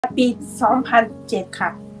ปี2007ค่ะ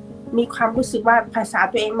มีความรู้สึกว่าภาษา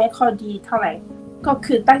ตัวเองไม่ค่อยดีเท่าไหร่ก็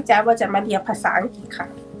คือตั้งใจว่าจะมาเรียนภาษาอังกฤษค่ะ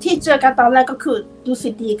ที่เจอกันตอนแรกก็คือรู้สึ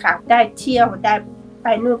กดีค่ะได้เที่ยวได้ไป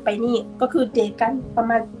นู่นไปนี่ก็คือเดทกันประ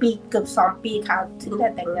มาณปีเกือบ2 ปีค่ะถึงได้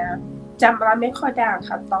แต่งงานจำอะไรไม่ค่อยได้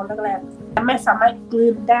ค่ะตอนแรกๆไม่สามารถกลื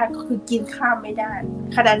นได้ก็คือกินข้าวไม่ได้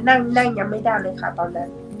ขนาดนั่งยังไม่ได้เลยค่ะตอนนั้น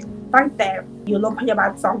ตั้งแต่อยู่โรงพยาบา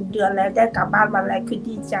ล2 เดือนแล้วได้กลับบ้านมาแล้วคือ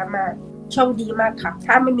ดีใจมากโชคดีมากค่ะ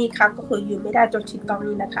ถ้าไม่มีเขาก็คืออยู่ไม่ได้จนถึงตอน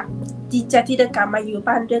นี้นะคะดีใจที่ได้กลับมาอยู่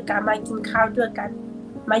บ้านด้วยกันมากินข้าวด้วยกัน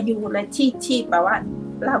มาอยู่ในที่แบบว่า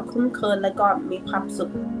เราคุ้นเคยแล้วก็มีความสุข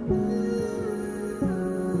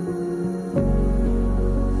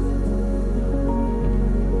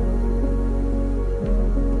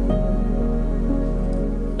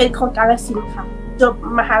เป็นคนกาฬสินธุ์ค่ะจบ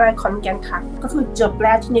มหาลัยขอนแก่นค่ะก็คือจบแ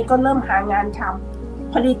ล้วทีนี้ก็เริ่มหางานท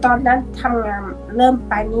ำพอดีตอนนั้นทำงานเริ่ม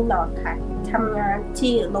ไปนี่หนอค่ะทำงาน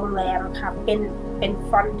ที่โรงแรมค่ะเป็นฟ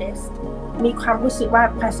รอนต์เดสก์มีความรู้สึกว่า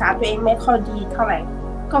ภาษาตัวเองไม่ค่อยดีเท่าไหร่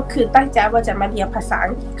ก็คือตั้งใจว่าจะมาเรียนภาษา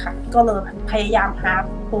อังกฤษค่ะก็เลยพยายามหา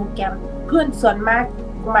โปรแกรมเพื่อนส่วนมาก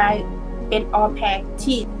มาเป็นออแพก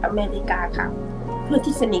ที่อเมริกาค่ะเพื่อน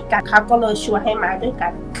ที่สนิทกันค่ะก็เลยชวนให้มาด้วยกั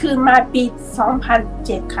นคือมาปี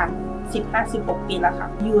2007ค่ะ15-16 ปีแล้วค่ะ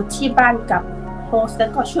อยู่ที่บ้านกับโฮสต์แล้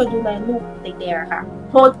วก็ช่วยดูแลลูกเด็กๆค่ะ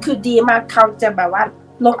โฮสต์คือดีมากเขาจะแบบว่า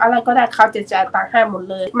ลงอะไรก็ได้เขาจะจ่ายตังค์ให้หมด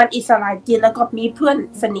เลยมันอิสระดีแล้วก็มีเพื่อน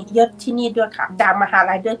สนิทเยอะที่นี่ด้วยค่ะจากมหา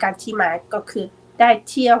ลัยด้วยกันที่มาก็คือได้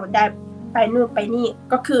เที่ยวได้ไปนู่นไปนี่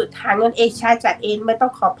ก็คือหาเงินเองใช้จ่ายเองไม่ต้อ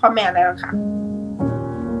งขอพ่อแม่แล้วค่ะ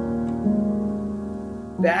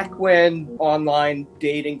Back when online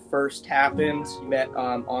dating first happened, we met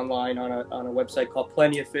online on a website called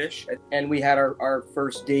Plenty of Fish, and we had our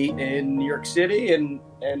first date in New York City, and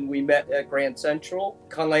we met at Grand Central.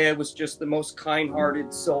 Kanlea was just the most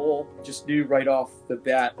kind-hearted soul. Just knew right off the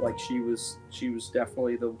bat, like she was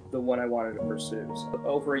definitely the one I wanted to pursue. So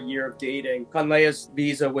over a year of dating, Kanlea's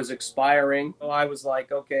visa was expiring. So I was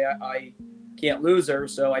like, okay, I can't lose her,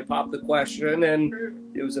 so I popped the question, and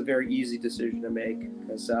it was a very easy decision to make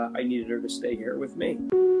because I needed her to stay here with me.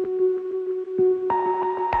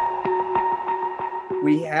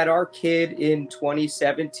 We had our kid in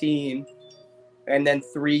 2017, and then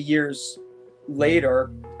 3 years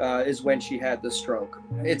later is when she had the stroke.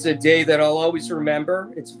 It's a day that I'll always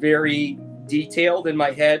remember. It's very detailed in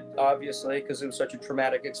my head, obviously, because it was such a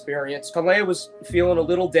traumatic experience. Kanlea was feeling a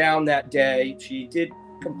little down that day. She did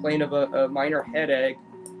complain of a minor headache.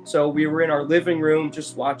 So we were in our living room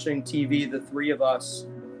just watching TV, the three of us.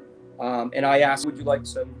 And I asked, would you like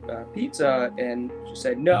some pizza? And she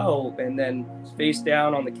said no, and then face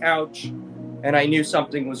down on the couch. And I knew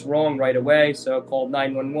something was wrong right away, so I called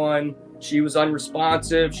 911. She was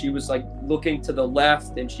unresponsive. She was like looking to the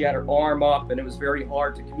left, and she had her arm up, and it was very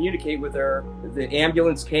hard to communicate with her. The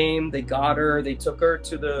ambulance came, they got her, they took her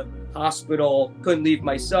to the hospital. Couldn't leave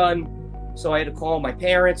my son. So I had to call my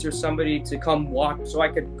parents or somebody to come walk so I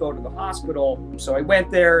could go to the hospital. So I went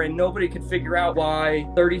there and nobody could figure out why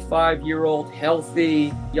 35-year-old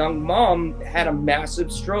healthy young mom had a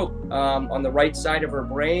massive stroke on the right side of her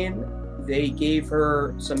brain. They gave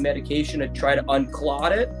her some medication to try to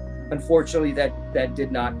unclot it. Unfortunately, that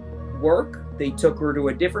did not work. They took her to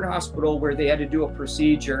a different hospital where they had to do a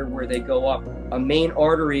procedure where they go up a main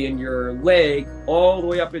artery in your leg all the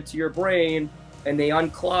way up into your brain, and they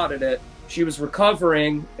unclotted it. She was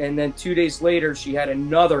recovering, and then 2 days later, she had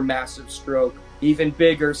another massive stroke, even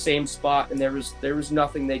bigger, same spot, and there was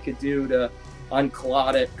nothing they could do to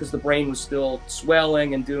unclot it because the brain was still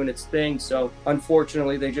swelling and doing its thing. So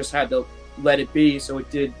unfortunately, they just had to let it be. So it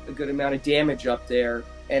did a good amount of damage up there.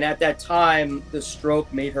 And at that time, the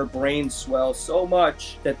stroke made her brain swell so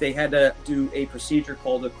much that they had to do a procedure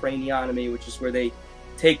called a craniotomy, which is where they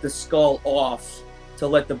take the skull off to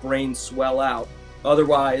let the brain swell out.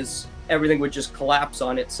 Otherwise, everything would just collapse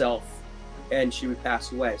on itself and she would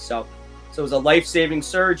pass away. So it was a life-saving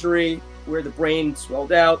surgery where the brain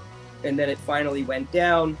swelled out, and then it finally went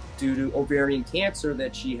down due to ovarian cancer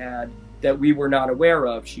that she had that we were not aware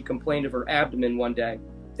of. She complained of her abdomen one day.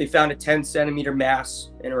 They found a 10-centimeter mass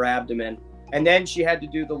in her abdomen. And then she had to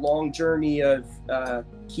do the long journey of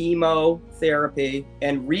chemotherapy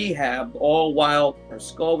and rehab, all while her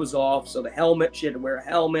skull was off. So the helmet, she had to wear a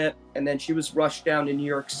helmet. And then she was rushed down to New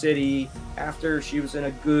York City after she was in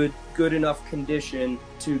a good enough condition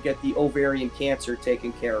to get the ovarian cancer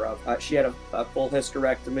taken care of. She had a full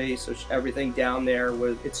hysterectomy, so everything down there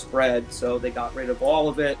it spread. So they got rid of all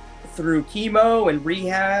of it through chemo and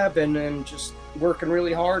rehab, and then just working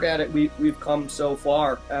really hard at it. We've come so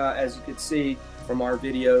far, as you can see from our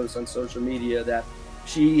videos on social media, that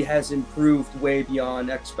she has improved way beyond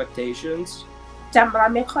expectations. จำอะไร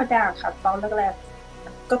ไม่ค่อยได้ค่ะตอนแรก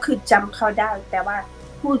ๆก็คือจำเขาได้แต่ว่า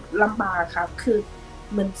พูดลำบากค่ะคือ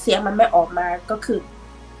เหมือนเสียงมันไม่ออกมาก็คือ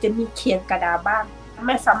จะมีเขียนกระดาษบ้างไ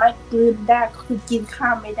ม่สามารถกลืนได้คือกินข้า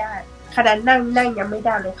วไม่ได้ขนาดนั่งยังไม่ไ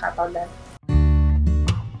ด้เลยค่ะตอนนั้น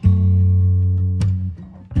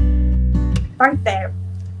ตั้งแต่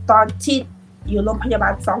ตอนที่อยู่โรงพยาบา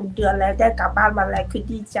ล2 เดือนแล้วได้กลับบ้านมาแล้วคือ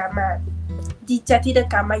ดีใจมากดีใจที่ได้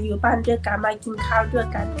กลับมาอยู่บ้านด้วยกันมากินข้าวด้วย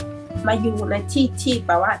กันมาอยู่ในที่แ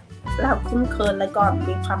บบว่าเราคุ้นเคยแล้วก็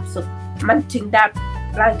มีความสุขมันถึงได้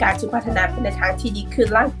ร่างกายจะพัฒนาไปในทางที่ดีขึ้น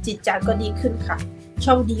ร่างจิตใจก็ดีขึ้นค่ะโช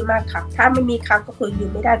คดีมากค่ะถ้าไม่มีเขาก็คืออยู่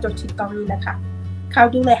ไม่ได้จนถึงตอนนี้นะคะเขา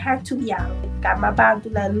ดูแลให้ทุกอย่างกลับมาบ้านดู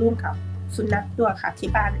แลลูกกับสุนัขด้วยค่ะที่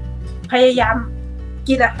บ้านพยายาม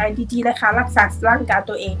กินอาหารดีๆนะคะรักษาร่างกาย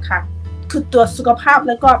ตัวเองค่ะคือตัวสุขภาพแ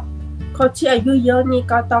ล้วก็คนที่อายุเยอะนี่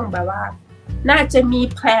ก็ต้องแบบว่าน่าจะมี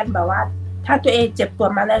แพลนแบบว่าถ้าตัวเองเจ็บปว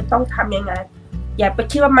ดมาแล้วต้องทำยังไงอย่าไป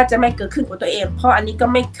คิดว่ามันจะไม่เกิดขึ้นกับตัวเองเพราะอันนี้ก็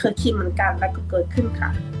ไม่เคยคิดเหมือนกันแล้วก็เกิดขึ้นค่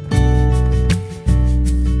ะ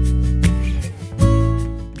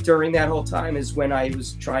During that whole time is when I was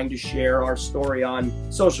trying to share our story on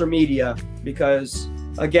social media because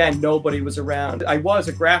again, nobody was around. I was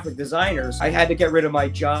a graphic designer. So I had to get rid of my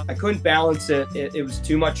job. I couldn't balance it. It was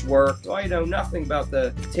too much work. So I know nothing about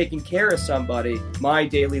the taking care of somebody. My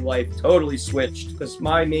daily life totally switched because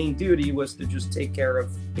my main duty was to just take care of,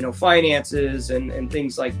 finances and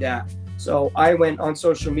things like that. So I went on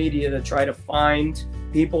social media to try to find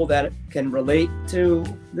people that can relate to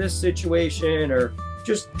this situation or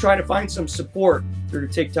just try to find some support through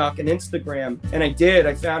TikTok and Instagram. And I did.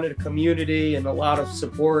 I founded a community and a lot of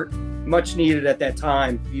support, much needed at that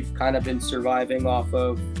time. We've kind of been surviving off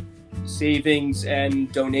of savings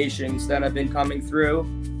and donations that have been coming through,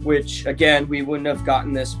 which again, we wouldn't have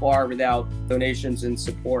gotten this far without donations and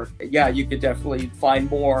support. Yeah, you could definitely find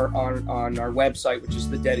more on our website, which is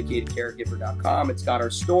thededicatedcaregiver.com. It's got our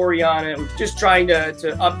story on it. We're just trying to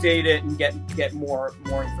update it and get more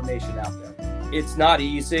information out there. It's not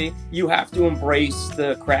easy. You have to embrace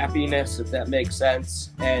the crappiness, if that makes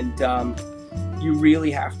sense. And you really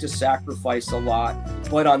have to sacrifice a lot.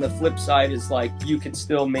 But on the flip side is like you can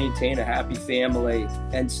still maintain a happy family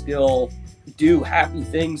and still do happy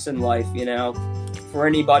things in life, For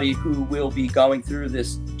anybody who will be going through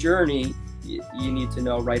this journey, you need to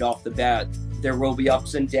know right off the bat, there will be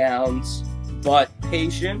ups and downs, but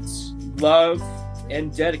patience, love,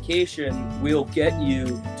 and dedication will get you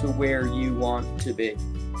to where you want to be.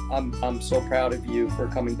 I'm so proud of you for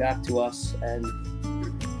coming back to us, and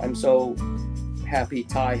I'm so happy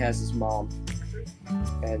Ty has his mom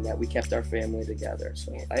and that we kept our family together.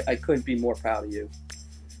 So I couldn't be more proud of you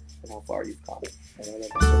and how far you've come. And I love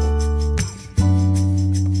you so much.